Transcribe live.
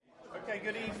Okay,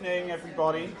 good evening,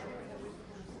 everybody.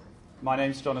 My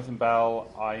name's Jonathan Bell.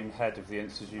 I'm head of the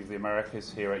Institute of the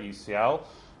Americas here at UCL,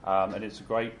 and it's a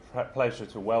great pleasure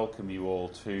to welcome you all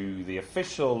to the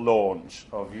official launch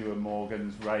of Iwan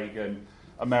Morgan's Reagan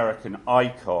American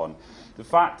Icon. The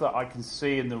fact that I can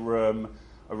see in the room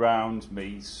around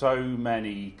me so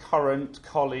many current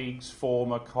colleagues,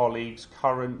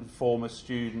 current and former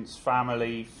students,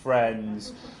 family,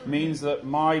 friends, means that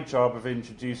my job of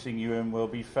introducing Iwan will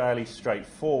be fairly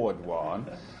straightforward one.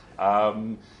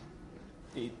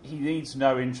 He needs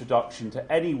no introduction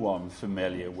to anyone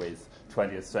familiar with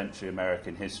 20th century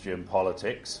American history and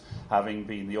politics, having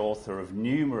been the author of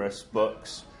numerous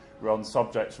books on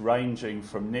subjects ranging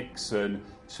from Nixon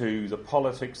to the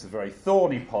politics, the very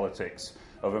thorny politics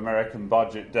of American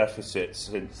budget deficits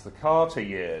since the Carter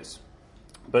years.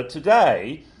 But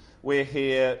today, we're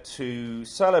here to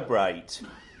celebrate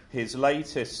his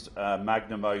latest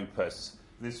magnum opus,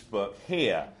 this book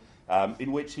here,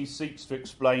 in which he seeks to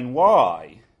explain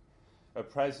why a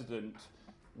president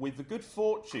with the good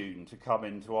fortune to come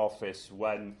into office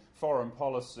when foreign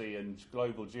policy and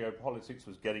global geopolitics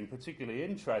was getting particularly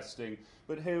interesting,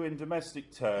 but who in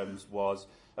domestic terms was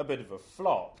a bit of a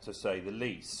flop, to say the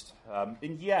least,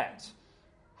 and yet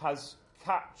has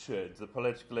captured the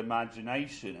political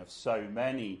imagination of so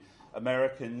many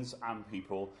Americans and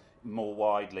people more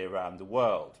widely around the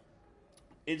world.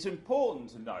 It's important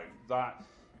to note that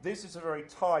this is a very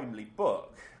timely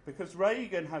book because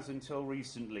Reagan has until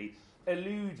recently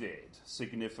eluded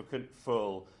significant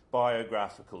full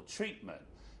biographical treatment.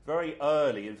 Very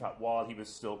early, in fact, while he was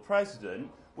still president,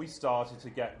 we started to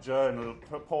get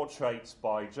portraits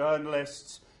by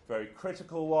journalists, very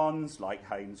critical ones like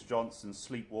Haynes Johnson's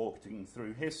Sleepwalking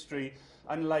Through History,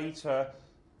 and later,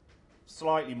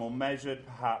 slightly more measured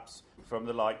perhaps, from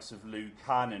the likes of Lou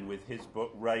Cannon with his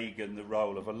book Reagan, The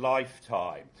Role of a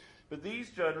Lifetime. But these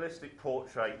journalistic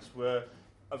portraits were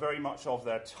very much of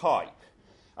their type.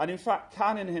 And in fact,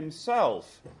 Cannon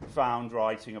himself found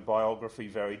writing a biography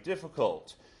very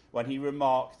difficult when he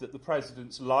remarked that the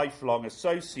president's lifelong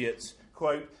associates,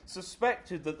 quote,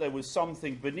 suspected that there was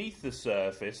something beneath the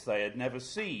surface they had never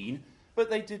seen, but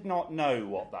they did not know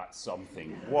what that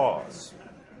something was.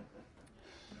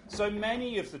 So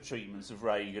many of the treatments of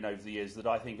Reagan over the years that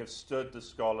I think have stood the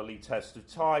scholarly test of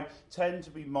time tend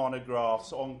to be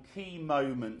monographs on key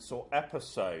moments or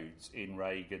episodes in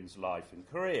Reagan's life and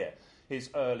career. His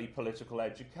early political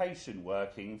education,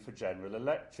 working for General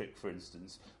Electric, for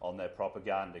instance, on their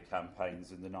propaganda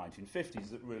campaigns in the 1950s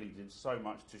that really did so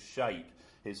much to shape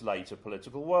his later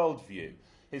political worldview.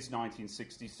 His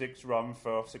 1966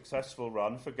 successful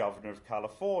run for governor of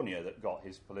California that got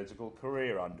his political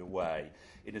career underway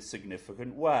in a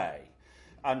significant way.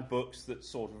 And books that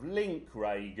sort of link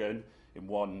Reagan, in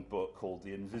one book called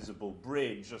The Invisible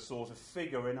Bridge, a sort of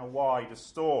figure in a wider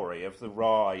story of the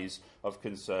rise of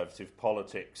conservative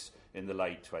politics in the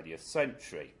late 20th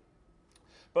century.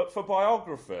 But for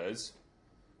biographers,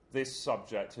 this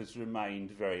subject has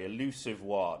remained a very elusive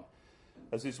one.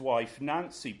 As his wife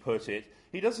Nancy put it,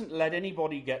 he doesn't let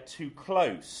anybody get too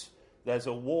close. There's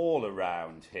a wall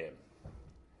around him.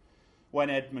 When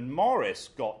Edmund Morris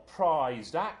got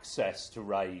prized access to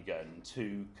Reagan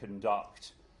to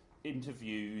conduct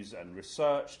interviews and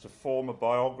research to form a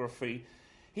biography,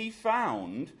 he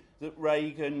found that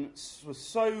Reagan was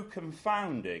so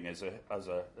confounding as a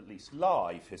at least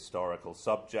live historical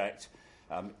subject,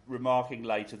 remarking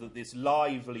later that this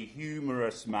lively,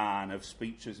 humorous man of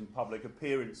speeches and public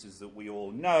appearances that we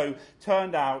all know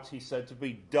turned out, he said, to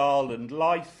be dull and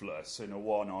lifeless in a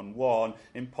one-on-one,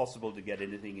 impossible to get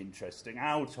anything interesting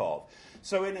out of.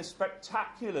 So in a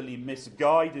spectacularly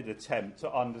misguided attempt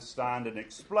to understand and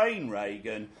explain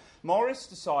Reagan, Morris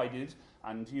decided,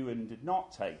 and Iwan did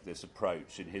not take this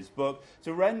approach in his book,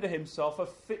 to render himself a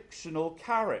fictional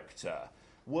character,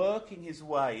 working his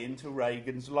way into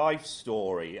Reagan's life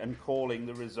story and calling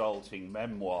the resulting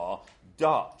memoir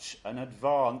Dutch, an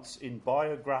advance in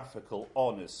biographical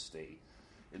honesty.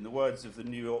 In the words of the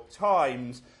New York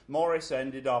Times, Morris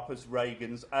ended up as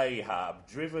Reagan's Ahab,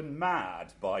 driven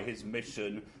mad by his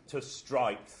mission to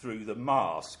strike through the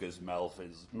mask, as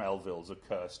Melville's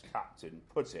accursed captain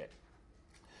put it.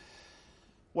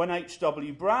 When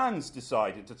H.W. Brands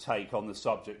decided to take on the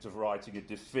subject of writing a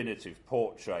definitive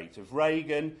portrait of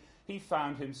Reagan, he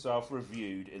found himself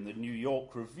reviewed in the New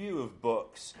York Review of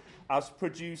Books as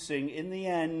producing, in the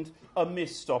end, a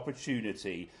missed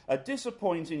opportunity, a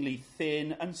disappointingly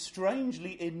thin and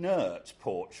strangely inert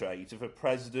portrait of a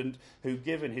president who,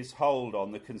 given his hold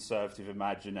on the conservative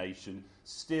imagination,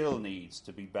 still needs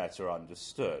to be better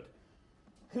understood.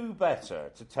 Who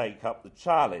better to take up the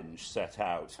challenge set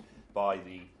out by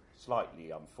the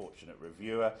slightly unfortunate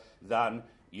reviewer, than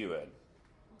Iwan.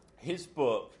 His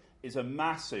book is a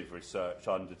massive research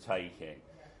undertaking.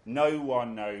 No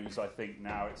one knows, I think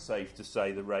now it's safe to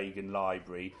say, the Reagan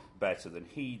Library better than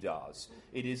he does.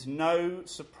 It is no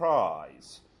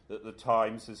surprise that the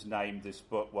Times has named this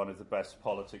book one of the best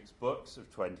politics books of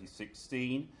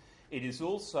 2016. It is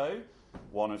also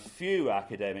one of few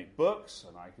academic books,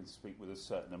 and I can speak with a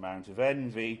certain amount of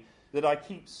envy, that I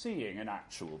keep seeing in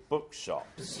actual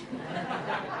bookshops.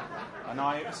 And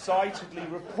I excitedly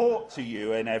report to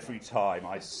you in every time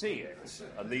I see it.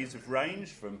 And these have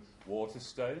ranged from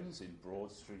Waterstones in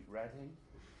Broad Street, Reading,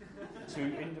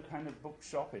 to independent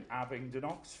bookshop in Abingdon,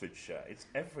 Oxfordshire. It's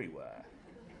everywhere.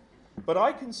 But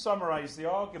I can summarise the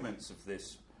arguments of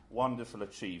this wonderful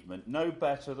achievement no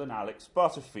better than Alex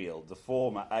Butterfield, the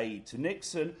former aide to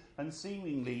Nixon and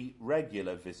seemingly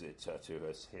regular visitor to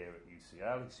us here at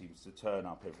UCL. He seems to turn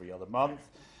up every other month,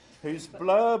 whose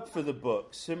blurb for the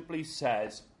book simply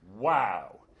says,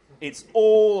 "Wow, it's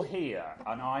all here,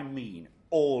 and I mean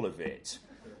all of it,"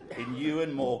 in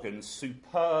Iwan Morgan's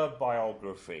superb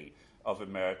biography of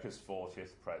America's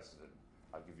 40th president.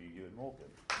 I give you Iwan Morgan.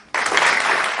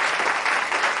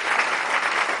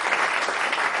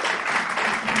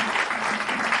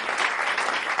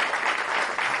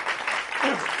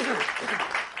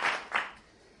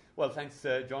 Well, thanks,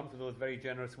 John, for those very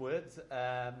generous words.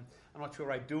 I'm not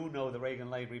sure I do know the Reagan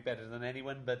Library better than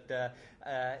anyone, but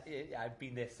I've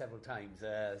been there several times,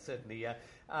 certainly.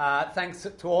 Thanks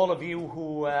to all of you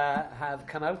who have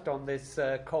come out on this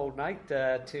cold night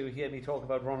to hear me talk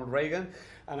about Ronald Reagan,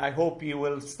 and I hope you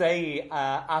will stay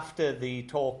after the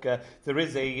talk. There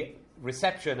is a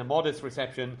reception, a modest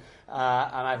reception,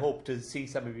 and I hope to see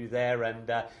some of you there and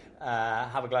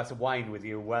have a glass of wine with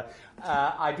you.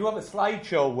 I do have a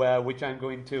slideshow which I'm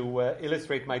going to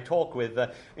illustrate my talk with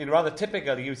in rather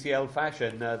typical UCL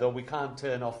fashion, though we can't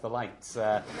turn off the lights.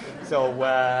 So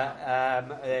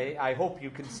I hope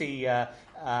you can see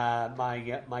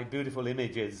my beautiful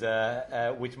images,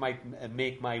 which might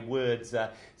make my words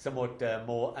somewhat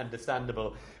more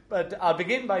understandable. But I'll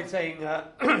begin by saying,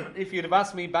 if you'd have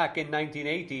asked me back in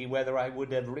 1980 whether I would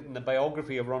have written a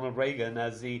biography of Ronald Reagan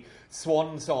as the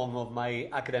swan song of my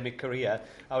academic career,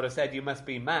 I would have said, you must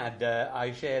be mad.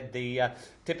 I shared the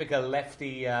typical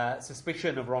lefty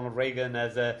suspicion of Ronald Reagan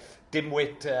as a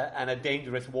dimwit and a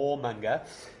dangerous warmonger.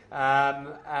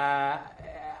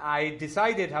 I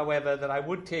decided, however, that I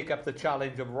would take up the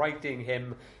challenge of writing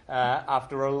him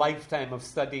after a lifetime of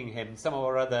studying him. Somehow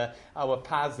or other, our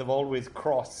paths have always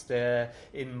crossed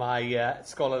in my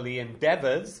scholarly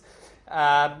endeavours.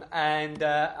 And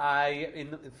I,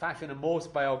 in the fashion of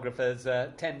most biographers,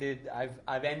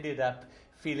 I've ended up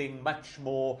feeling much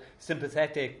more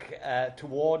sympathetic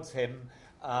towards him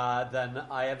than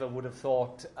I ever would have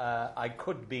thought I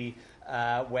could be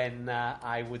when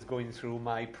I was going through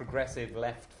my progressive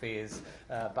left phase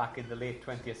back in the late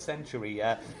 20th century.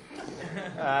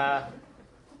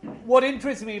 What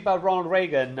interested me about Ronald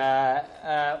Reagan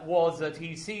was that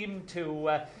he seemed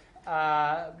to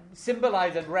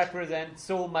symbolize and represent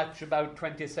so much about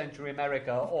 20th century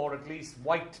America, or at least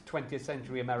white 20th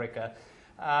century America.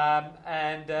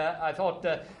 And I thought,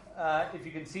 if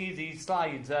you can see these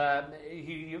slides,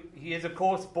 he is, of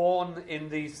course, born in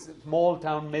the small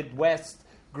town Midwest,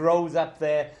 grows up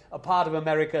there, a part of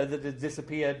America that has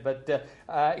disappeared, but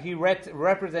he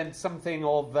represents something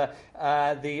of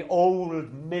the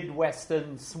old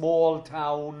Midwestern small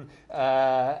town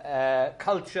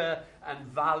culture and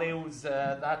values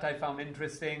that I found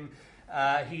interesting.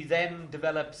 He then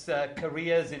develops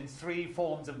careers in three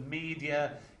forms of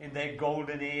media in their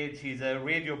golden age. He's a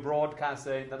radio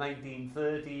broadcaster in the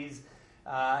 1930s.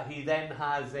 He then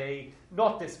has a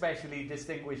not especially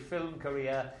distinguished film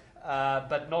career,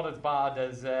 but not as bad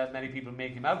as many people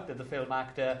make him out as a film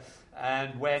actor.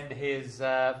 And when his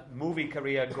movie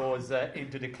career goes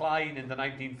into decline in the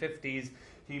 1950s,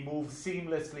 he moves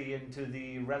seamlessly into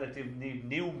the relatively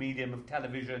new medium of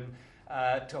television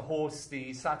to host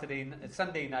the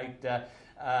Sunday night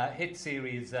hit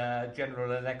series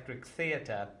General Electric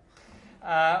Theatre.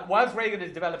 Whilst Reagan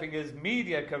is developing his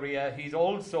media career, he's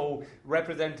also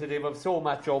representative of so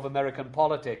much of American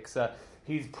politics.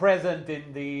 He's present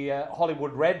in the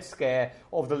Hollywood Red Scare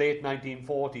of the late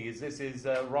 1940s. This is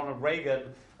Ronald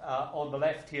Reagan on the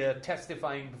left here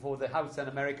testifying before the House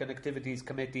Un-American Activities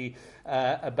Committee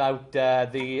about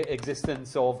the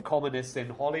existence of communists in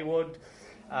Hollywood.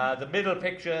 The middle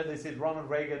picture, this is Ronald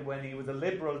Reagan when he was a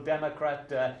liberal Democrat.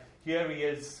 Here he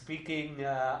is speaking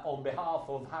on behalf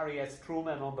of Harry S.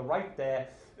 Truman on the right there,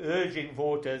 urging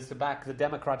voters to back the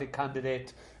Democratic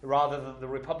candidate rather than the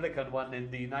Republican one in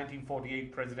the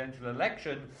 1948 presidential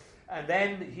election. And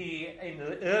then he, in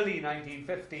the early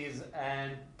 1950s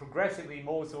and progressively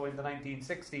more so in the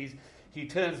 1960s, he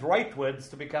turns rightwards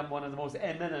to become one of the most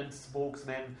eminent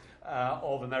spokesmen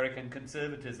of American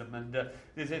conservatism. And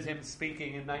this is him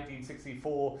speaking in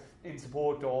 1964 in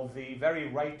support of the very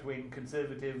right-wing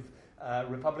conservative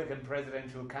Republican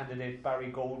presidential candidate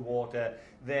Barry Goldwater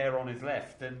there on his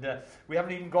left. And we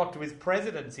haven't even got to his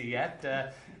presidency yet,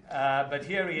 but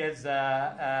here he is,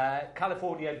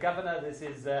 California governor. This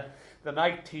is the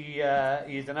night he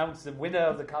is announced the winner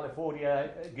of the California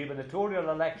gubernatorial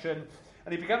election,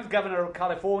 and he becomes governor of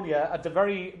California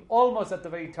almost at the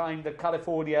very time that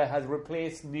California has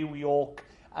replaced New York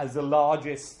as the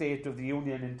largest state of the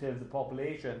Union in terms of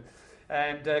population.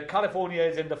 And California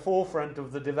is in the forefront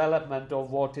of the development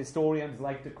of what historians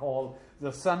like to call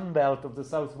the Sun Belt of the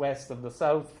Southwest and the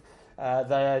South,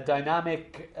 the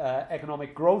dynamic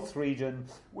economic growth region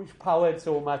which powered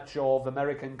so much of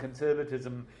American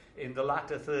conservatism in the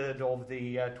latter third of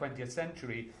the 20th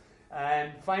century.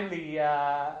 And finally,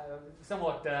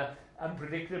 somewhat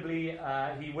unpredictably,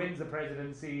 he wins the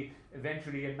presidency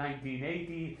eventually in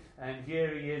 1980, and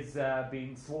here he is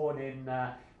being sworn in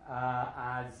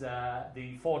as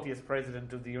the 40th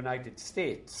President of the United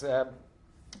States.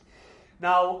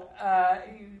 Now,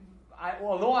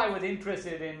 although I was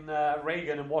interested in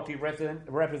Reagan and what he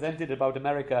represented about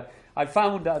America, I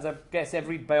found, as I guess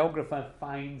every biographer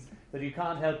finds, that you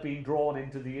can't help being drawn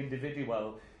into the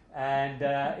individual. And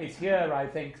it's here, I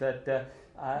think, that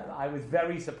I was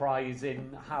very surprised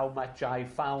in how much I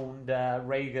found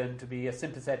Reagan to be a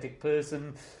sympathetic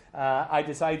person. I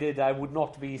decided I would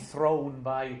not be thrown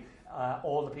by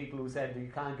all the people who said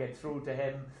you can't get through to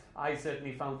him. I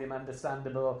certainly found him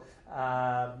understandable.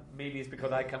 Maybe it's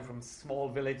because I come from small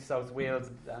village South Wales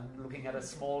and looking at a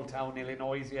small town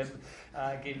Illinoisian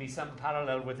gave me some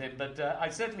parallel with him. But I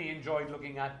certainly enjoyed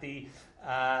looking at the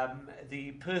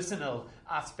personal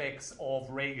aspects of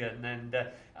Reagan, and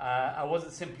I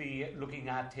wasn't simply looking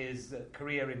at his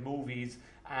career in movies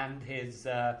and his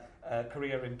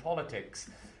career in politics.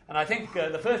 And I think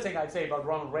the first thing I'd say about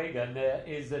Ronald Reagan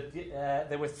is that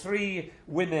there were three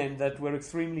women that were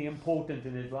extremely important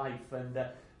in his life, and I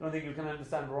don't think you can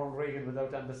understand Ronald Reagan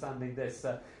without understanding this.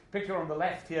 Picture on the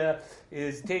left here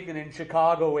is taken in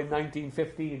Chicago in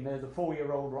 1915. There's a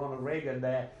 4-year-old Ronald Reagan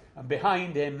there, and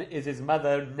behind him is his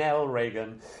mother, Nell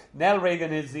Reagan. Nell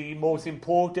Reagan is the most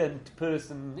important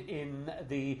person in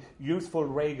the youthful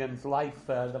Reagan's life.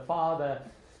 The father,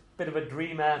 bit of a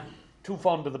dreamer, too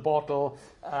fond of the bottle,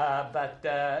 but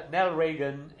Nell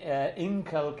Reagan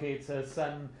inculcates her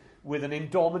son with an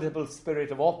indomitable spirit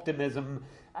of optimism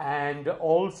and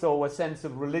also a sense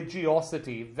of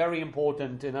religiosity, very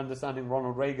important in understanding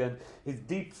Ronald Reagan, his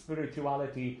deep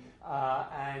spirituality,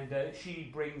 and she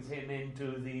brings him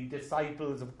into the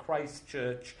Disciples of Christ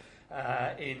Church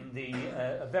in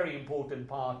a very important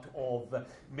part of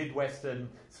Midwestern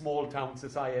small-town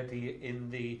society in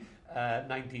the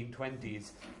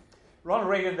 1920s. Ronald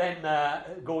Reagan then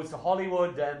goes to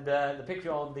Hollywood, and the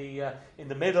picture on in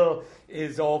the middle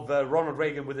is of Ronald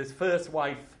Reagan with his first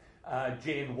wife,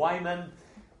 Jane Wyman.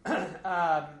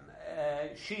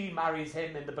 She marries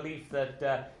him in the belief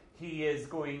that he is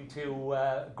going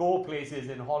to go places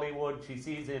in Hollywood. She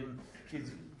sees him.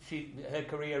 Her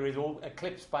career is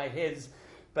eclipsed by his,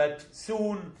 but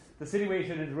soon the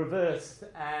situation is reversed,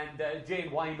 and Jane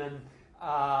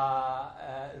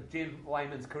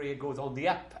Wyman's career goes on the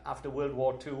up after World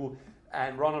War II,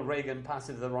 and Ronald Reagan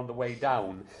passes her on the way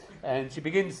down. And she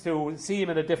begins to see him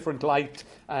in a different light,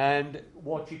 and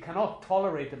what she cannot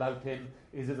tolerate about him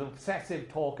is his obsessive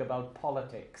talk about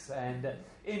politics. And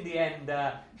in the end,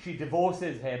 she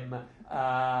divorces him,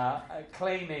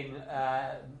 claiming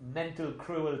mental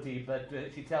cruelty, but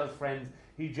she tells friends,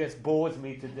 he just bores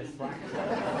me to distraction.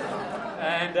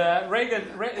 And Reagan,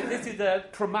 this is a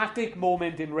traumatic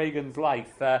moment in Reagan's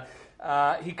life.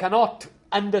 He cannot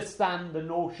understand the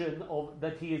notion of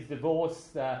that he is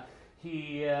divorced.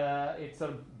 It's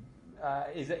a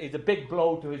big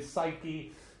blow to his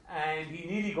psyche, and he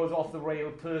nearly goes off the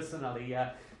rail personally.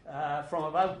 From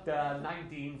about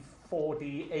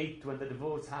 1948, when the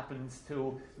divorce happens,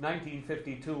 to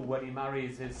 1952, when he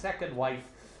marries his second wife,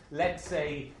 let's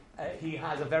say he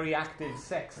has a very active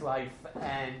sex life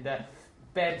and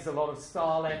beds a lot of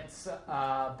starlets,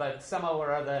 but somehow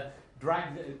or other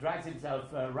drags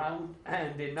himself around,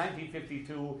 and in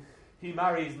 1952 he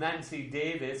marries Nancy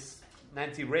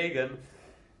Reagan.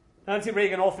 Nancy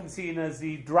Reagan, often seen as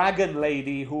the dragon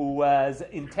lady whose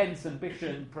intense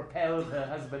ambition propelled her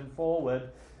husband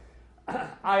forward.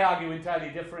 I argue entirely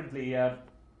differently.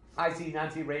 I see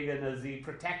Nancy Reagan as the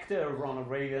protector of Ronald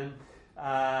Reagan.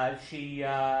 She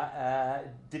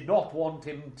did not want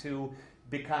him to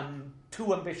become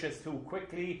too ambitious too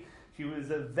quickly. She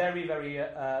was a very, very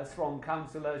strong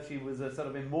counsellor. She was a sort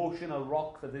of emotional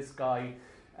rock for this guy.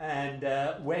 And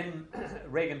when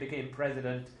Reagan became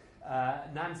president,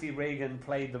 Nancy Reagan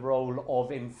played the role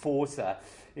of enforcer.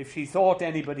 If she thought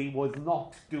anybody was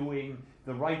not doing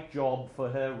the right job for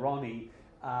her Ronnie,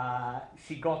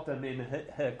 she got them in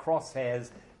her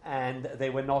crosshairs, and they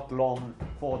were not long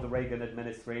for the Reagan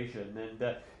administration.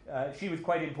 And she was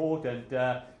quite important.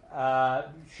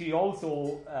 She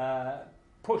also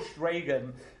pushed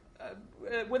Reagan,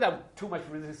 without too much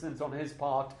resistance on his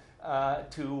part,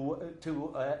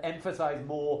 to emphasize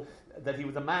more that he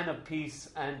was a man of peace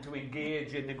and to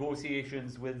engage in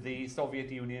negotiations with the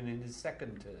Soviet Union in his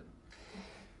second term.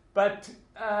 But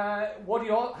what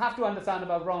you all have to understand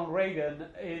about Ronald Reagan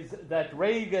is that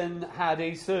Reagan had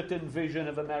a certain vision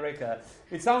of America.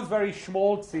 It sounds very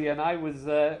schmaltzy, and I was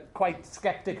quite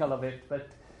skeptical of it, but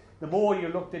the more you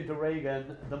looked into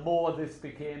Reagan, the more this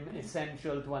became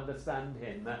essential to understand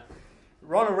him.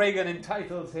 Ronald Reagan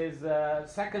entitles his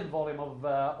second volume of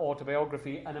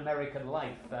autobiography An American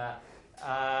Life,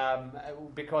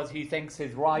 because he thinks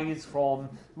his rise from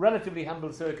relatively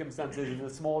humble circumstances in a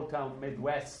small town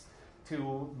Midwest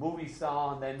to movie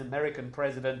star and then American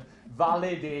president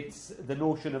validates the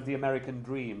notion of the American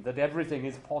dream, that everything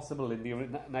is possible in the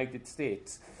United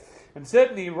States. And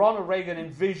certainly Ronald Reagan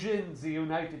envisions the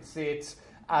United States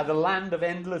as a land of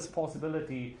endless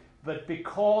possibility, but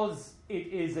because it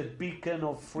is a beacon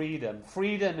of freedom.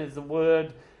 Freedom is a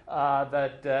word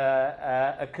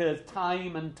that occurs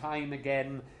time and time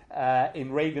again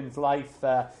in Reagan's life.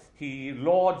 He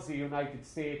lauds the United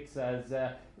States as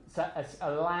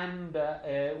a land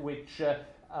which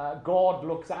God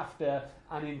looks after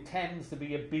and intends to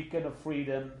be a beacon of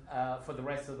freedom for the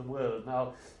rest of the world.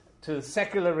 Now, to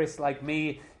secularists like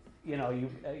me, you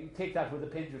take that with a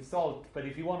pinch of salt, but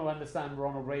if you want to understand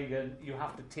Ronald Reagan, you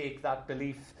have to take that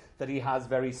belief that he has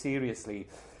very seriously.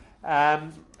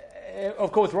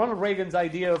 Of course, Ronald Reagan's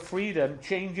idea of freedom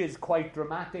changes quite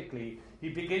dramatically. He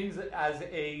begins as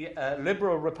a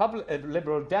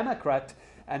liberal Democrat,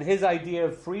 and his idea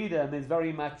of freedom is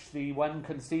very much the one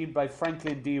conceived by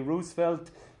Franklin D. Roosevelt: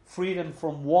 freedom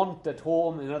from want at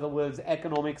home, in other words,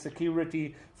 economic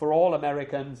security for all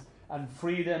Americans, and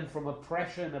freedom from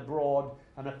oppression abroad,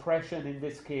 and oppression in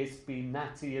this case being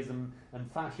Nazism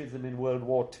and fascism in World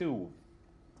War II.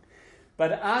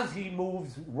 But as he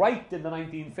moves right in the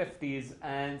 1950s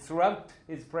and throughout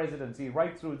his presidency,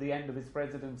 right through the end of his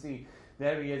presidency,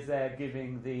 there he is there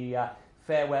giving the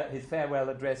his farewell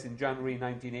address in January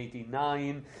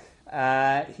 1989.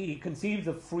 He conceives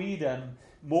of freedom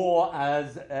more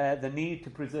as the need to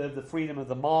preserve the freedom of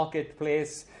the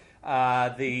marketplace,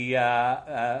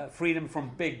 the freedom from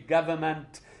big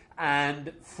government,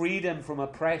 and freedom from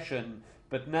oppression,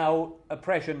 but now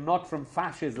oppression not from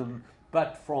fascism,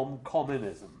 but from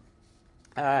communism.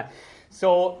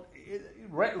 So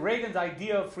Reagan's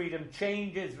idea of freedom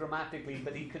changes dramatically,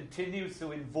 but he continues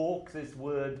to invoke this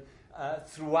word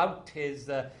throughout his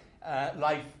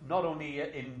life, not only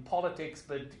in politics,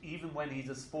 but even when he's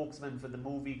a spokesman for the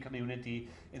movie community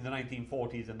in the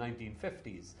 1940s and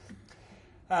 1950s.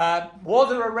 Was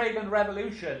there a Reagan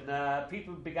revolution?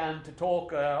 People began to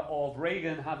talk of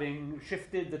Reagan having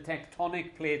shifted the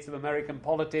tectonic plates of American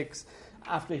politics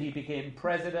after he became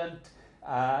president,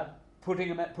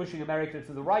 pushing America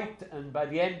to the right, and by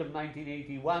the end of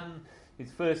 1981,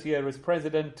 his first year as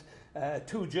president,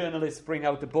 two journalists bring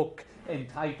out a book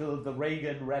entitled The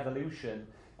Reagan Revolution,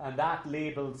 and that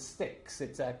label sticks.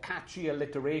 It's a catchy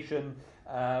alliteration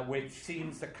which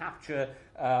seems to capture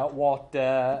what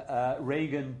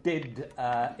Reagan did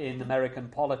in American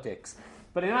politics.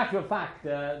 But in actual fact,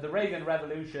 the Reagan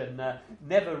Revolution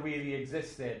never really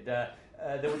existed.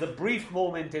 There was a brief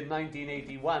moment in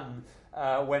 1981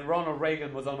 when Ronald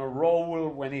Reagan was on a roll,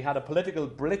 when he had a political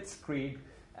blitzkrieg,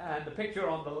 and the picture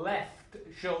on the left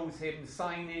shows him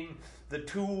signing the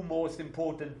two most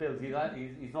important bills.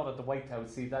 He's not at the White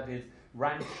House, he's at his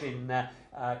ranch in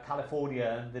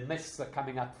California, and the mists are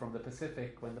coming up from the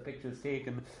Pacific when the picture is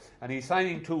taken, and he's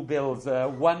signing two bills,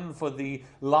 one for the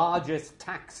largest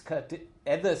tax cut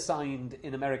ever signed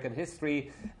in American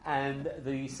history, and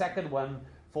the second one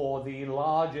for the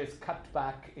largest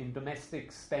cutback in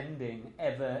domestic spending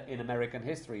ever in American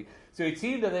history. So it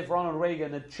seemed as if Ronald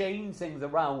Reagan had changed things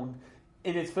around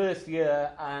in his first year,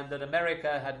 and that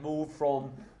America had moved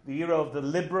from the era of the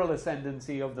liberal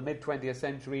ascendancy of the mid-20th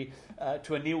century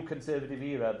to a new conservative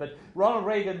era. But Ronald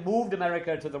Reagan moved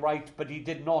America to the right, but he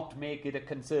did not make it a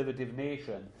conservative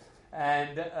nation.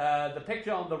 And the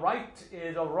picture on the right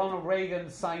is of Ronald Reagan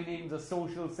signing the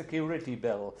Social Security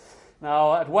bill.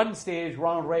 Now, at one stage,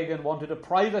 Ronald Reagan wanted to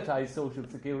privatize Social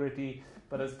Security,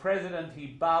 but as president, he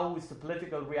bows to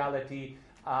political reality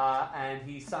and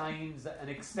he signs an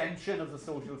extension of the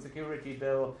Social Security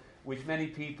bill, which many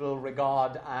people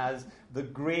regard as the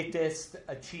greatest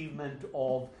achievement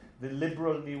of the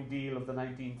liberal New Deal of the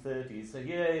 1930s. So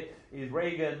here is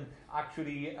Reagan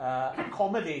actually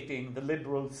accommodating the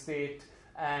liberal state,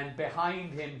 and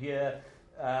behind him here,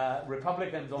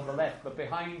 Republicans on the left, but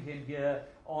behind him here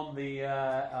on the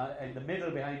in the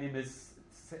middle behind him is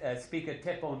Speaker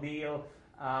Tip O'Neill,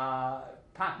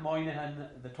 Pat Moynihan,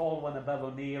 the tall one above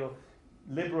O'Neill,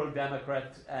 Liberal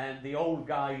Democrat, and the old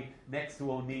guy next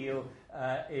to O'Neill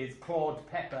is Claude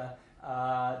Pepper,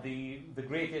 the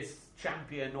greatest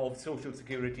champion of Social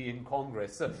Security in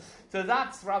Congress. So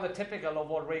that's rather typical of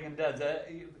what Reagan does.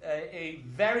 A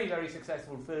very, very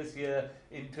successful first year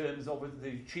in terms of the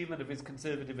achievement of his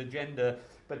conservative agenda,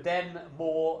 but then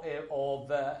more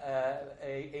of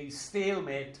a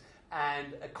stalemate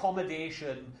and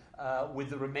accommodation with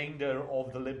the remainder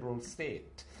of the liberal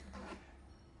state.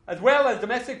 As well as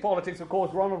domestic politics, of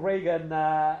course, Ronald Reagan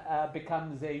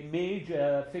becomes a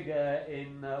major figure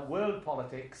in world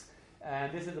politics.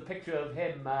 And this is a picture of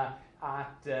him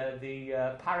at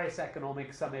the Paris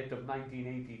Economic Summit of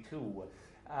 1982.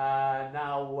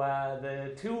 Now,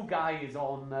 the two guys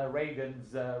on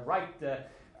Reagan's right,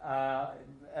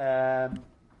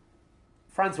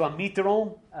 Francois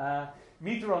Mitterrand.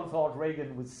 Mitterrand thought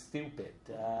Reagan was stupid.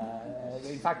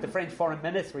 In fact, the French Foreign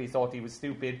Ministry thought he was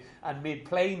stupid and made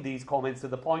plain these comments to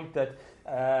the point that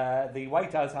the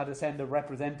White House had to send a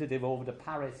representative over to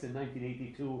Paris in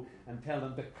 1982 and tell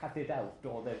them to cut it out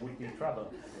or there would be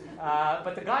trouble.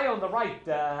 But the guy on the right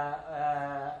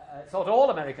thought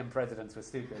all American presidents were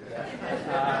stupid.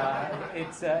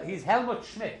 He's Helmut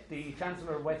Schmidt, the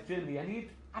Chancellor of West Germany, and he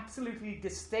absolutely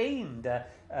disdained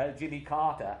Jimmy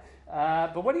Carter.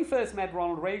 But when he first met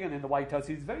Ronald Reagan in the White House,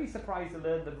 he was very surprised to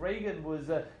learn that Reagan was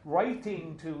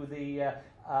writing to the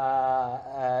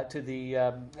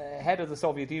head of the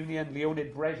Soviet Union,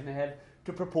 Leonid Brezhnev,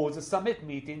 to propose a summit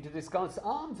meeting to discuss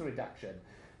arms reduction.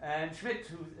 And Schmidt,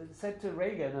 who said to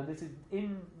Reagan, and this is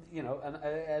in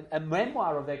a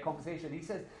memoir of their conversation, he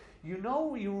says, "You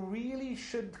know, you really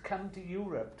should come to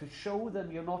Europe to show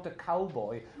them you're not a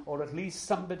cowboy, or at least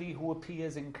somebody who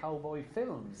appears in cowboy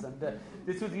films." And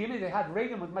this was the image they had.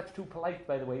 Reagan was much too polite,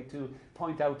 by the way, to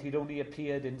point out he'd only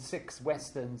appeared in 6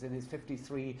 westerns in his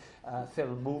 53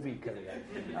 film movie career.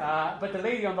 But the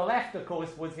lady on the left, of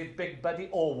course, was his big buddy,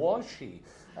 or was she?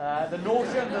 The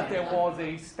notion that there was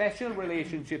a special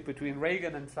relationship between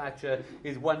Reagan and Thatcher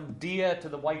is one dear to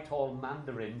the Whitehall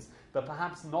Mandarins, but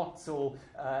perhaps not so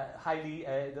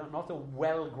not so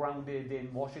well grounded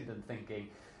in Washington thinking.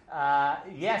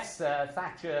 Yes,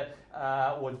 Thatcher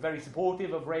was very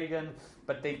supportive of Reagan,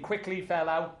 but they quickly fell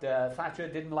out. Thatcher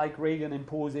didn't like Reagan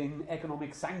imposing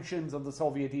economic sanctions on the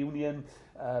Soviet Union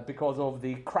because of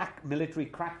the military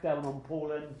crackdown on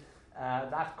Poland.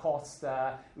 That cost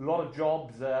a lot of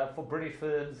jobs for British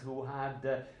firms who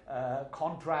had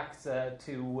contracts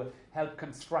to help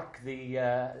construct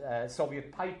the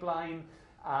Soviet pipeline.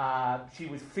 She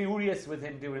was furious with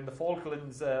him during the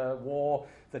Falklands War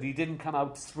that he didn't come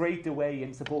out straight away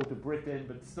in support of Britain,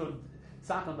 but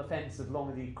sat on the fence as long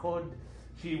as he could.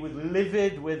 She was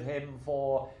livid with him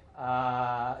for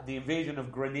the invasion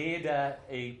of Grenada,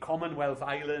 a Commonwealth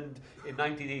island, in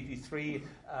 1983,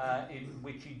 in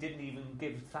which he didn't even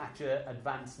give Thatcher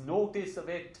advance notice of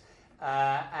it.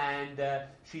 And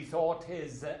she thought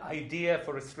his idea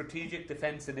for a strategic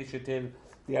defence initiative,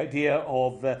 the idea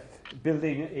of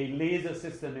building a laser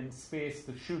system in space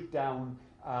to shoot down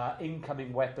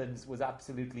incoming weapons, was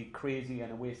absolutely crazy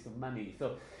and a waste of money.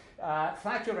 So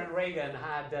Thatcher and Reagan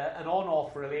had an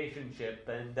on-off relationship,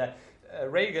 and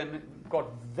Reagan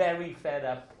got very fed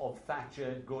up of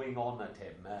Thatcher going on at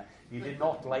him. He did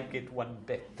not like it one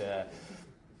bit.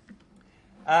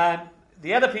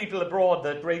 The other people abroad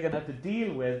that Reagan had to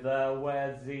deal with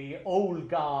was the old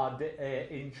guard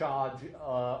in charge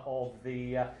of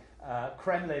the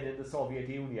Kremlin in the Soviet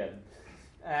Union.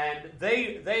 And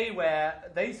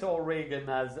they saw Reagan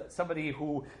as somebody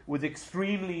who was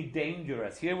extremely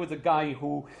dangerous. Here was a guy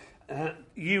who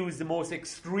used the most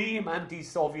extreme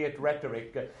anti-Soviet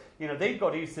rhetoric. They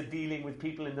got used to dealing with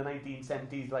people in the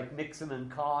 1970s like Nixon and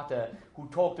Carter who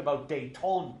talked about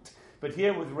détente. But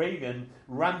here was Reagan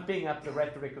ramping up the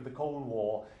rhetoric of the Cold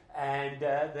War And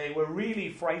they were really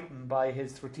frightened by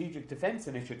his strategic defense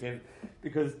initiative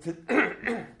because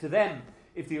to them,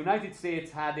 if the United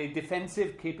States had a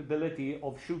defensive capability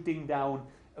of shooting down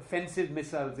offensive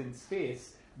missiles in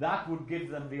space, that would give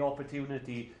them the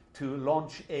opportunity to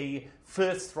launch a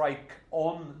first strike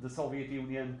on the Soviet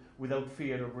Union without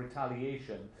fear of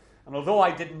retaliation. And although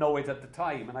I didn't know it at the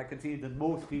time, and I can see that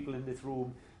most people in this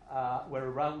room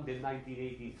were around in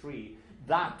 1983,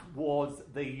 that was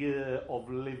the year of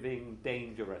living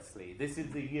dangerously. This is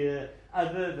the year,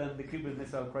 other than the Cuban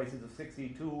Missile Crisis of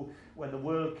 '62, when the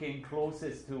world came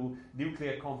closest to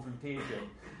nuclear confrontation.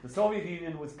 The Soviet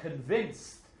Union was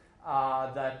convinced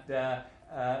that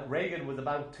Reagan was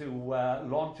about to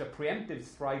launch a preemptive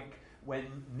strike when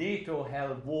NATO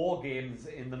held war games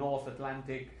in the North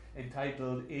Atlantic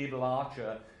entitled Able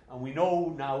Archer. And we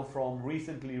know now from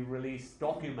recently released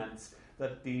documents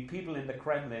that the people in the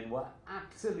Kremlin were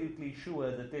absolutely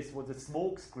sure that this was a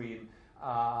smokescreen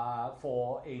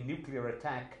for a nuclear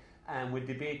attack, and were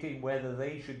debating whether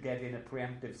they should get in a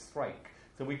preemptive strike.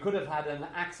 So we could have had an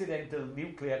accidental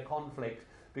nuclear conflict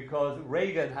because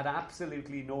Reagan had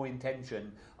absolutely no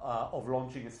intention of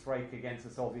launching a strike against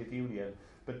the Soviet Union.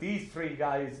 But these three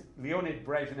guys, Leonid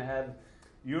Brezhnev,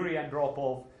 Yuri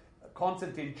Andropov,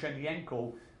 Konstantin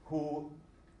Chernenko, who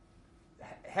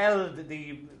held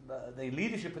the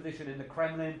leadership position in the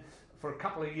Kremlin for a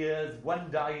couple of years.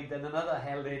 One died, then another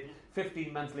held it.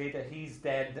 15 months later, he's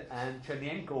dead, and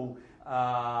Chernenko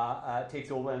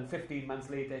takes over, and 15 months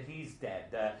later, he's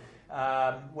dead.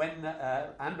 When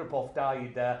Andropov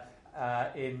died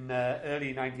in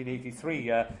early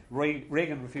 1983,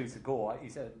 Reagan refused to go. He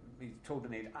told the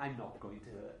NATO, "I'm not going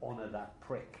to honour that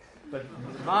prick." But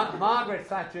Margaret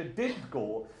Thatcher did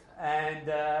go. And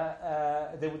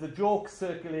there was a joke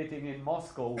circulating in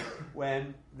Moscow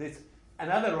when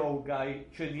another old guy,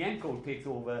 Chernenko, takes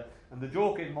over. And the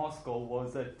joke in Moscow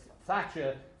was that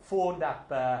Thatcher phoned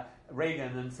up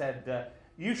Reagan and said,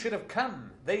 "You should have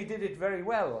come. They did it very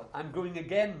well. I'm going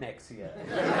again next year."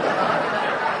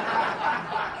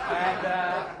 And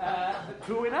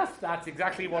true enough, that's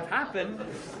exactly what happened.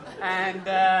 And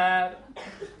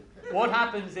what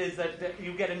happens is that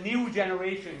you get a new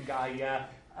generation guy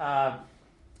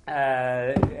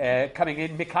coming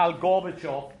in, Mikhail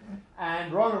Gorbachev,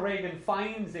 and Ronald Reagan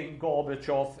finds in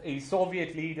Gorbachev a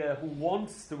Soviet leader who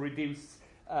wants to reduce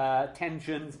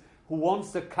tensions, who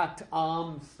wants to cut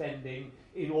arms spending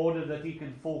in order that he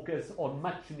can focus on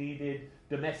much-needed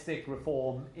domestic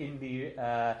reform in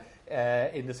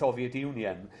the Soviet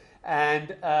Union.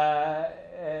 And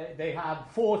they have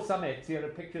 4 summits. Here are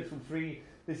pictures from 3.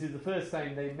 This is the first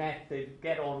time they met. They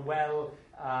get on well.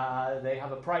 They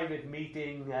have a private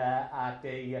meeting at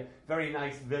a very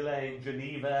nice villa in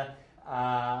Geneva.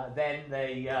 Then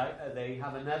they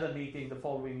have another meeting the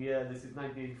following year. This is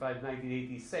 1985,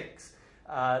 1986.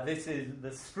 This is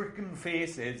the stricken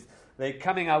faces. They're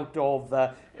coming out of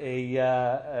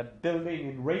a building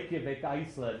in Reykjavik,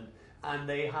 Iceland, and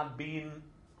they have been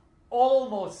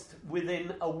almost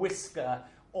within a whisker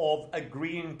of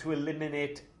agreeing to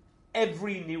eliminate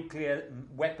every nuclear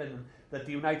weapon that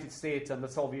the United States and the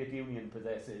Soviet Union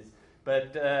possesses.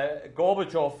 But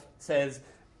Gorbachev says,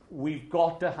 we've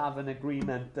got to have an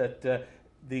agreement that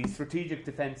the Strategic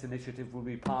Defense Initiative will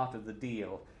be part of the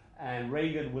deal. And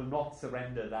Reagan will not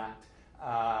surrender that.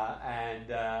 And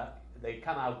they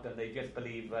come out and they just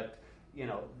believe that,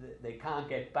 they can't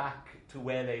get back to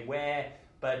where they were,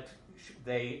 but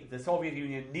the Soviet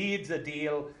Union needs a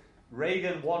deal.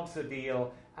 Reagan wants a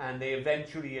deal, and they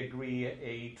eventually agree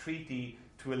a treaty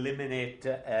to eliminate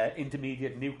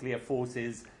intermediate nuclear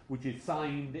forces, which is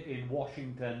signed in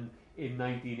Washington in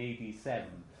 1987.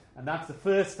 And that's the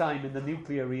first time in the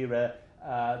nuclear era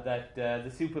that the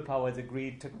superpowers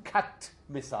agreed to cut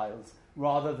missiles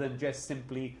rather than just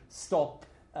simply stop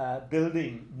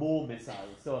building more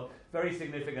missiles. So, very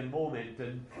significant moment.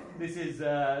 And this is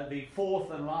the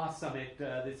 4th and last summit.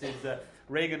 This is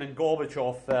Reagan and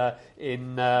Gorbachev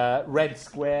in Red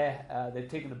Square. They've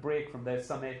taken a break from their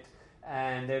summit,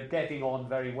 and they're getting on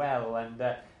very well. And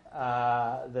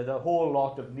there's a whole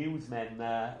lot of newsmen,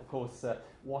 of course,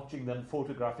 watching them,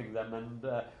 photographing them.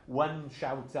 And one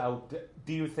shouts out,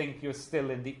 "Do you think you're still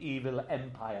in the evil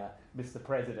empire, Mr.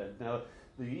 President?" Now,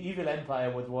 the evil empire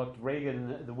was what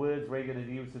the words Reagan had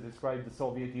used to describe the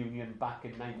Soviet Union back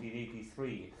in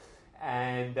 1983.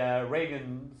 And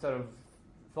Reagan sort of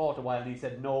thought a while, and he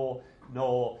said, no,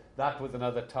 that was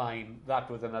another time, that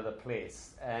was another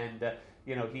place. And,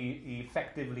 he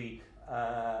effectively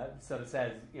sort of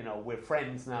says, we're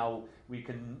friends now, we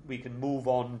can move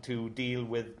on to deal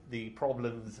with the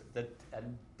problems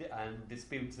and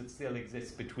disputes that still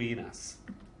exist between us.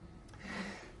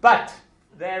 But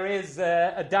there is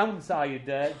a downside.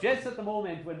 Just at the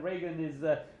moment when Reagan is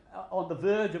on the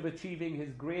verge of achieving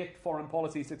his great foreign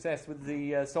policy success with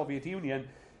the Soviet Union,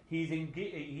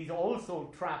 he's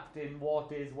also trapped in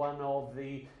what is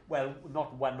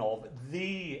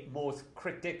the most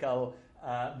critical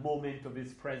moment of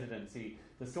his presidency,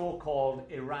 the so-called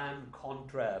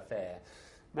Iran-Contra affair.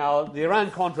 Now, the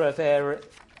Iran-Contra affair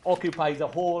occupies a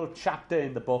whole chapter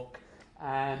in the book,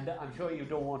 and I'm sure you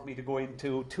don't want me to go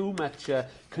into too much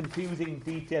confusing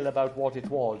detail about what it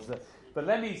was. But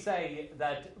let me say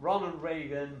that Ronald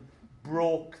Reagan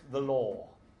broke the law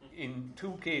in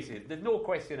two cases. There's no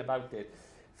question about it.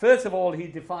 First of all, he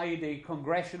defied a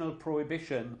congressional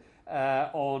prohibition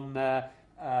on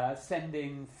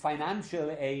sending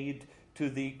financial aid to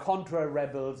the Contra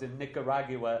rebels in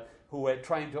Nicaragua who were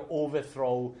trying to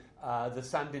overthrow the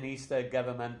Sandinista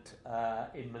government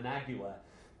in Managua.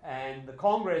 And the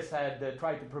Congress had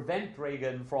tried to prevent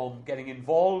Reagan from getting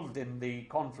involved in the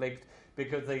conflict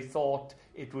because they thought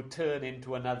it would turn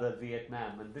into another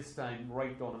Vietnam, and this time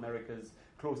right on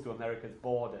close to America's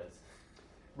borders.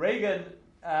 Reagan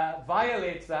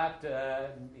violates that.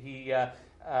 He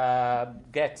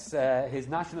gets his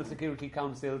National Security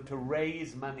Council to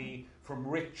raise money from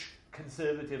rich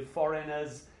conservative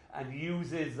foreigners and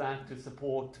uses that to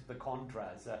support the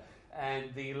Contras.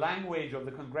 And the language of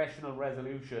the congressional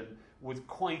resolution was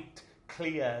quite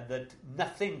clear that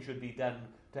nothing should be done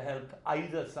to help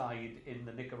either side in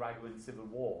the Nicaraguan Civil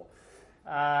War.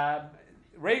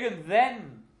 Reagan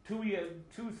then, 3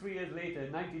 years later,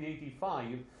 in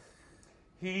 1985,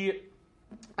 he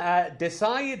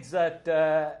decides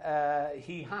that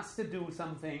he has to do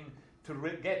something to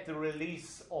get the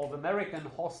release of American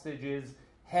hostages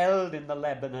held in the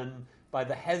Lebanon by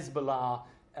the Hezbollah,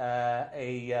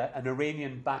 an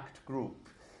Iranian-backed group.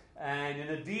 And in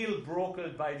a deal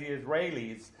brokered by the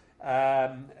Israelis,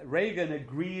 Reagan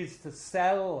agrees to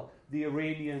sell the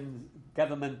Iranian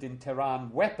government in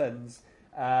Tehran weapons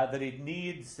that it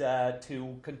needs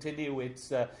to continue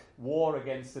its war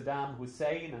against Saddam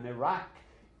Hussein and Iraq,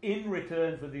 in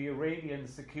return for the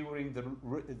Iranians securing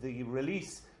the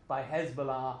release by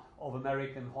Hezbollah of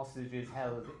American hostages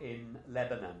held in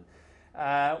Lebanon.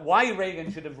 Why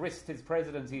Reagan should have risked his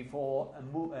presidency for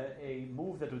a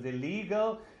move that was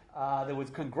illegal. There was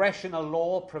congressional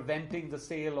law preventing the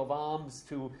sale of arms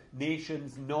to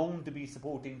nations known to be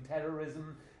supporting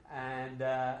terrorism, and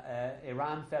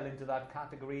Iran fell into that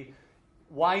category.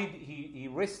 Why he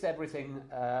risked everything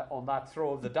on that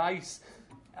throw of the dice?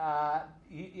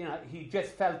 He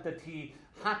just felt that he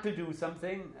had to do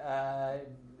something.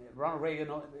 Ronald Reagan,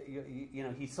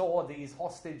 he saw these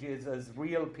hostages as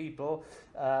real people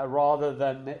rather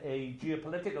than a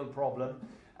geopolitical problem,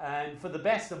 and for the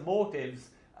best of motives,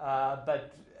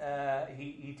 but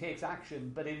he takes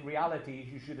action. But in reality,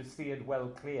 he should have steered well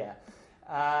clear.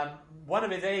 One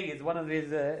of his aides, one of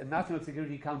his National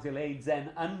Security Council aides,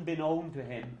 then, unbeknown to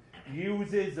him,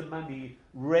 uses the money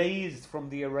raised from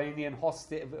the Iranian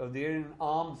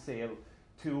arms sale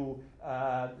to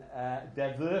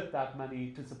divert that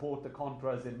money to support the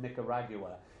Contras in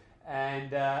Nicaragua.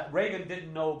 And Reagan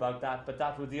didn't know about that, but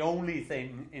that was the only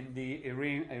thing in the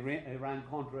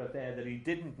Iran-Contra affair that he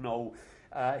didn't know.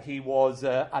 He was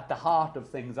at the heart of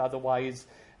things otherwise.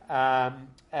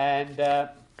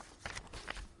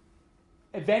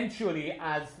 Eventually,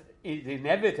 as is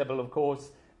inevitable, of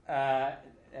course,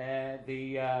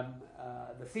 the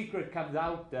secret comes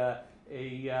out.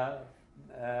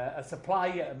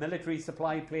 A military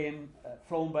supply plane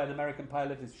flown by an American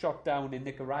pilot is shot down in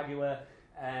Nicaragua,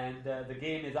 and the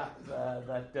game is up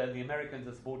that the Americans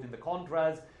are supporting the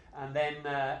Contras, and then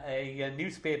a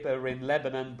newspaper in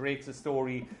Lebanon breaks a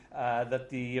story that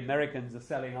the Americans are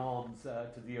selling arms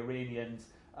to the Iranians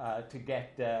to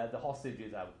get the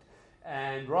hostages out.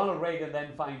 And Ronald Reagan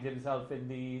then finds himself in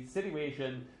the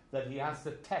situation that he has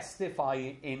to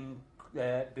testify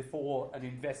before an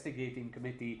investigating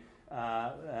committee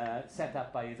set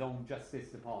up by his own Justice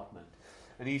Department.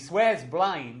 And he swears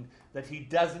blind that he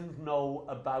doesn't know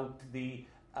about the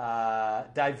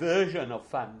diversion of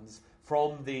funds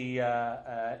from the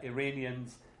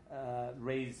Iranians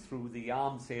raised through the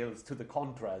arms sales to the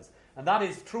Contras. And that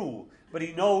is true, but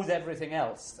he knows everything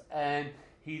else. And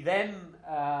he then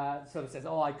sort of says,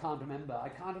 I can't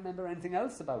remember anything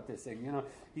else about this thing.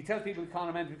 He tells people he can't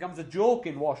remember. It becomes a joke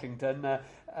in Washington.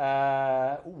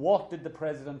 What did the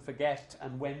president forget,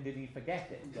 and when did he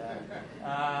forget it?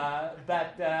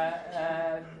 But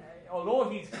although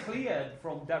he's cleared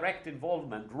from direct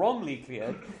involvement, wrongly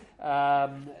cleared,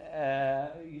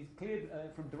 he's cleared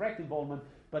from direct involvement,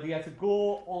 but he has to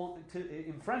go on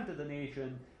in front of the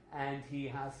nation, and he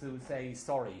has to say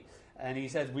sorry. And he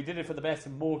says, we did it for the best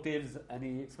of motives, and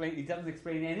he doesn't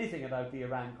explain anything about the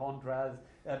Iran-Contras,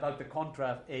 about the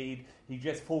Contra aid. He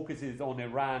just focuses on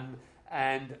Iran.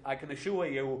 And I can assure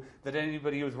you that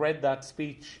anybody who's read that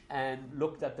speech and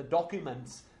looked at the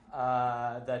documents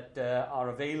that are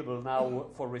available now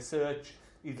for research,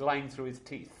 he's lying through his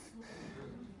teeth.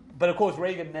 But of course,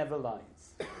 Reagan never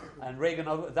lies. And Reagan,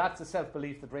 that's the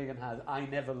self-belief that Reagan has, I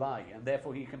never lie. And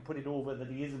therefore he can put it over that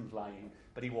he isn't lying,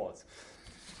 but he was.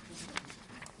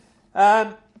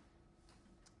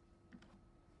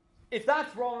 If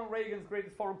that's Ronald Reagan's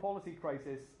greatest foreign policy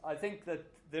crisis, I think that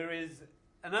there is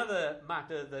another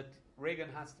matter that Reagan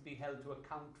has to be held to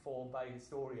account for by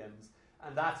historians,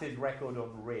 and that's his record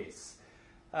on race.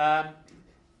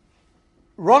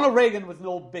 Ronald Reagan was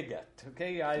no bigot.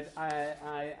 Okay,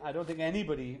 I don't think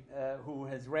anybody who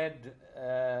has read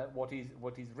what he's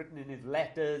written in his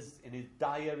letters, in his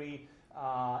diary,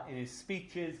 in his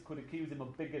speeches, could accuse him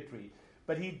of bigotry.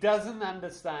 But he doesn't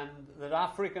understand that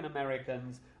African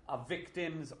Americans are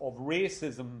victims of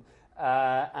racism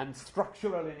and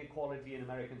structural inequality in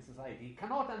American society. He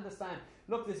cannot understand,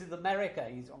 look, this is America.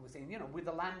 He's always saying, we're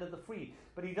the land of the free.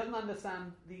 But he doesn't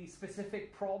understand the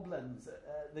specific problems,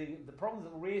 the problems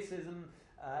of racism,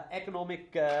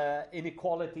 economic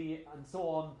inequality, and so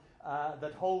on,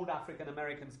 that hold African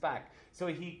Americans back. So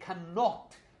he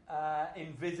cannot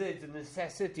envisage the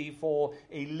necessity for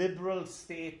a liberal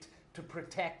state to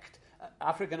protect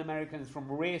African Americans from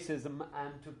racism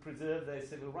and to preserve their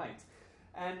civil rights.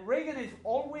 And Reagan is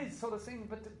always sort of saying,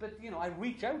 but I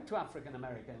reach out to African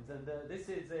Americans, and this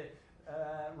is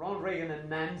Ronald Reagan and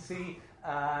Nancy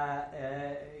at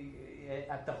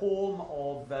the home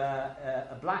of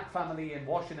a black family in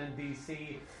Washington,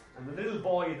 D.C., and the little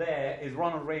boy there is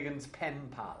Ronald Reagan's pen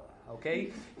pal.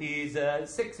 Okay, he's a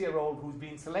 6-year-old who's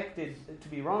been selected to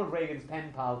be Ronald Reagan's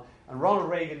pen pal, and Ronald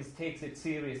Reagan takes it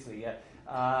seriously.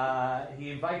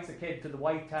 He invites a kid to the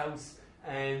White House,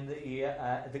 and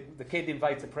the kid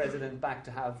invites the president back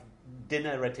to have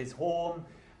dinner at his home.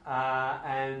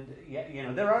 And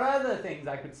there are other things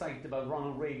I could cite about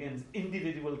Ronald Reagan's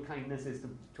individual kindnesses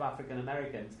to African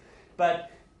Americans, but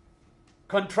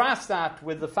contrast that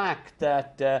with the fact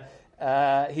that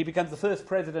he becomes the first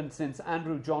president since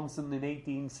Andrew Johnson in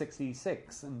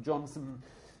 1866, and Johnson,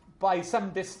 by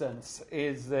some distance,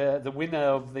 is the winner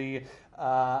of the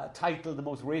title, the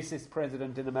most racist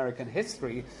president in American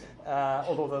history,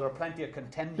 although there are plenty of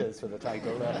contenders for the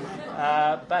title.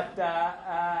 But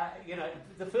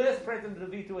the first president to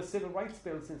veto a civil rights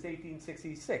bill since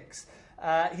 1866.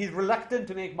 He's reluctant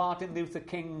to make Martin Luther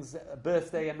King's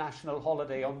birthday a national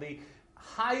holiday on the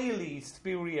highly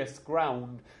spurious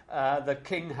ground that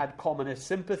King had communist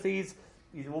sympathies.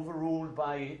 He's overruled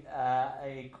by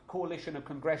a coalition of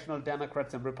congressional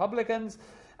Democrats and Republicans.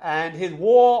 And his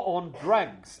war on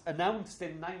drugs, announced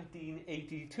in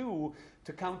 1982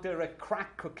 to counter a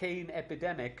crack cocaine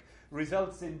epidemic,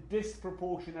 results in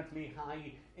disproportionately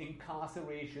high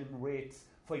incarceration rates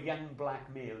for young black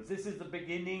males. This is the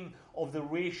beginning of the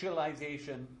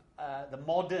racialization, the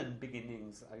modern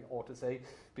beginnings, I ought to say,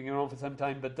 been around for some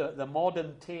time, but the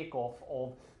modern takeoff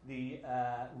of the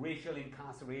racial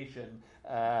incarceration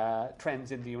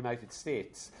trends in the United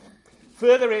States.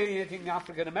 Further alienating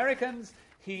African Americans,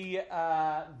 he is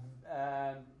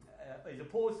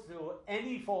opposed to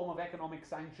any form of economic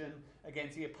sanction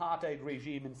against the apartheid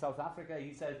regime in South Africa.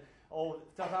 He says,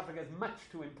 South Africa is much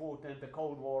too important, a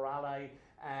Cold War ally,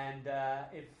 and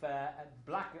if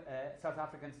black South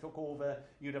Africans took over,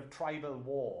 you'd have tribal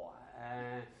war.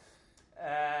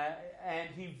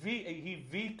 And he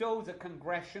vetoes a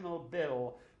congressional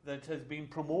bill that has been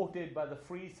promoted by the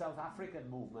Free South African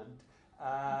movement,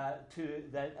 a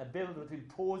bill that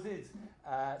imposes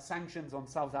sanctions on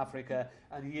South Africa,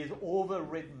 and he is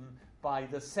overridden by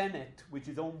the Senate, which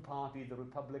his own party, the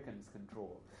Republicans,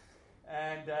 control.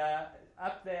 And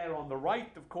up there on the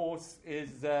right, of course,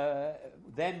 is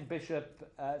then Bishop,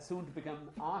 soon to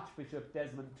become Archbishop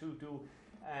Desmond Tutu.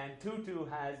 And Tutu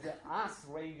has asked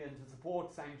Reagan to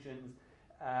support sanctions,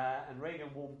 and Reagan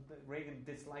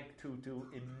disliked Tutu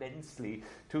immensely.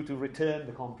 Tutu returned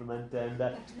the compliment and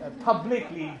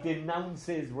publicly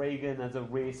denounces Reagan as a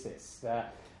racist.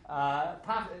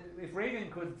 If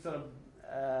Reagan could sort of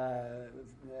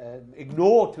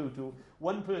ignore Tutu,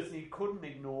 one person he couldn't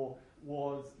ignore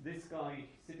was this guy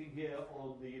sitting here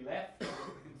on the left. You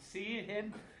can see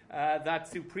him. That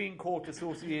Supreme Court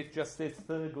Associate Justice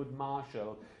Thurgood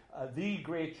Marshall, the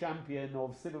great champion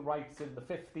of civil rights in the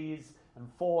 50s and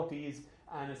 40s,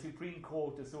 and a Supreme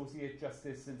Court Associate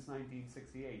Justice since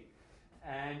 1968.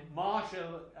 And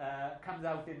Marshall comes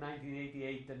out in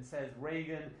 1988 and says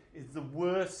Reagan is the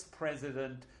worst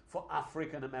president for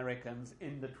African Americans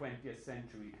in the 20th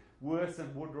century. Worse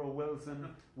than Woodrow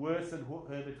Wilson, worse than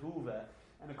Herbert Hoover.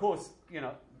 And of course,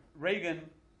 Reagan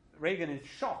is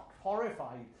shocked,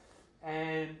 horrified.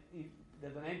 And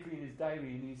there's an entry in his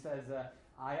diary, and he says,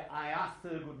 I asked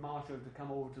Thurgood Marshall to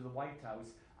come over to the White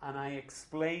House, and I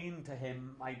explained to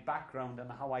him my background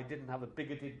and how I didn't have a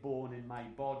bigoted bone in my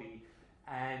body,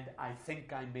 and I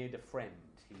think I made a friend.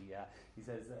 He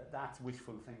says that's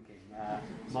wishful thinking.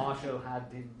 Marshall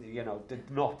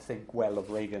did not think well of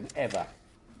Reagan ever.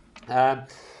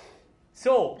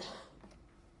 So,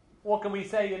 what can we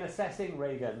say in assessing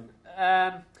Reagan?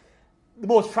 The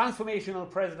most transformational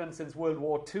president since World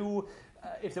War II.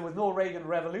 If there was no Reagan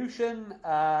Revolution,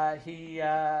 he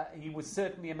was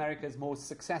certainly America's most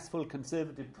successful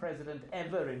conservative president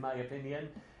ever, in my opinion.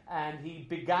 And he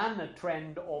began a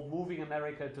trend of moving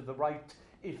America to the right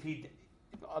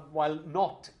while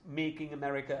not making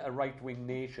America a right-wing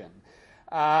nation.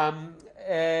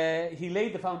 He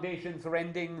laid the foundation for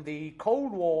ending the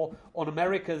Cold War on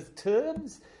America's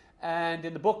terms. And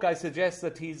in the book, I suggest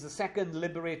that he's the second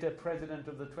liberator president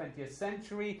of the 20th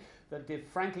century, that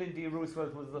Franklin D.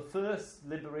 Roosevelt was the first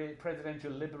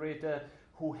presidential liberator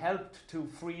who helped to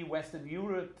free Western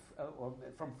Europe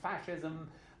from fascism.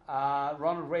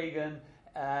 Ronald Reagan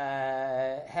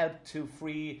helped to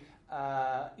free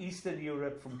Eastern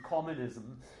Europe from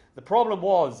communism. The problem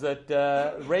was that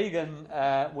Reagan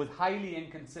was highly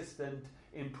inconsistent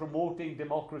in promoting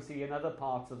democracy in other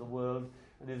parts of the world,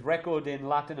 and his record in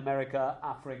Latin America,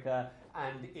 Africa,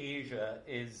 and Asia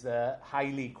is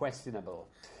highly questionable.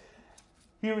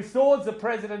 He restores the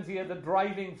presidency as the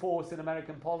driving force in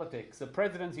American politics. The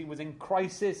presidency was in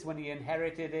crisis when he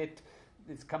inherited it.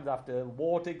 This comes after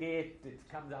Watergate. It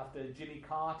comes after Jimmy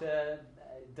Carter.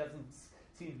 Doesn't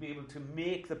seem to be able to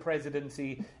make the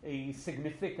presidency a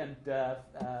significant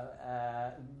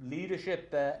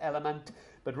leadership element.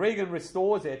 But Reagan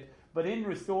restores it. But in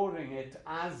restoring it,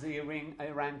 as the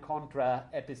Iran-Contra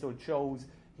episode shows,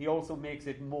 he also makes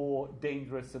it more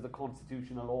dangerous to the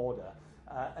constitutional order.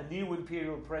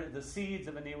 The seeds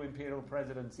of a new imperial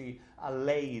presidency are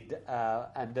laid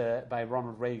by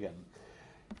Ronald Reagan.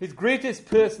 His greatest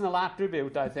personal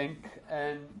attribute, I think,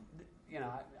 and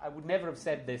I would never have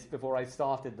said this before I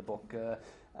started the book,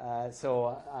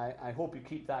 so I hope you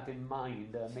keep that in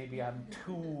mind. Maybe I'm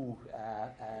too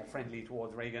friendly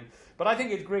towards Reagan, but I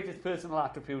think his greatest personal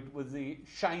attribute was the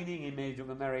shining image of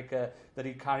America that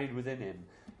he carried within him,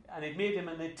 and it made him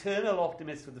an eternal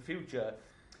optimist for the future.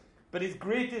 But his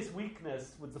greatest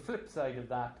weakness was the flip side of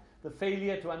that, the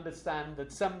failure to understand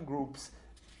that some groups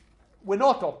were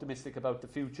not optimistic about the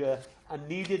future and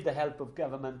needed the help of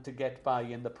government to get by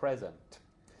in the present.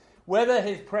 Whether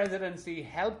his presidency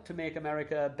helped to make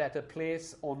America a better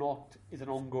place or not is an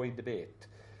ongoing debate.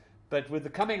 But with the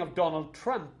coming of Donald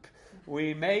Trump,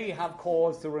 we may have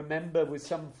cause to remember with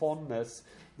some fondness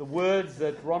the words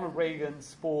that Ronald Reagan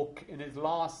spoke in his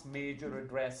last major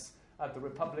address at the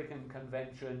Republican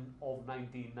Convention of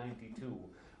 1992.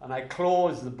 And I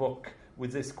close the book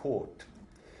with this quote.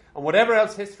 And whatever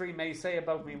else history may say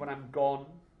about me when I'm gone,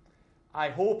 I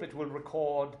hope it will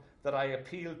record that I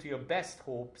appeal to your best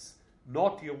hopes,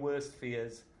 not your worst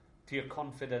fears, to your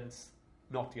confidence,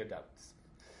 not your doubts.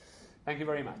 Thank you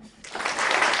very much.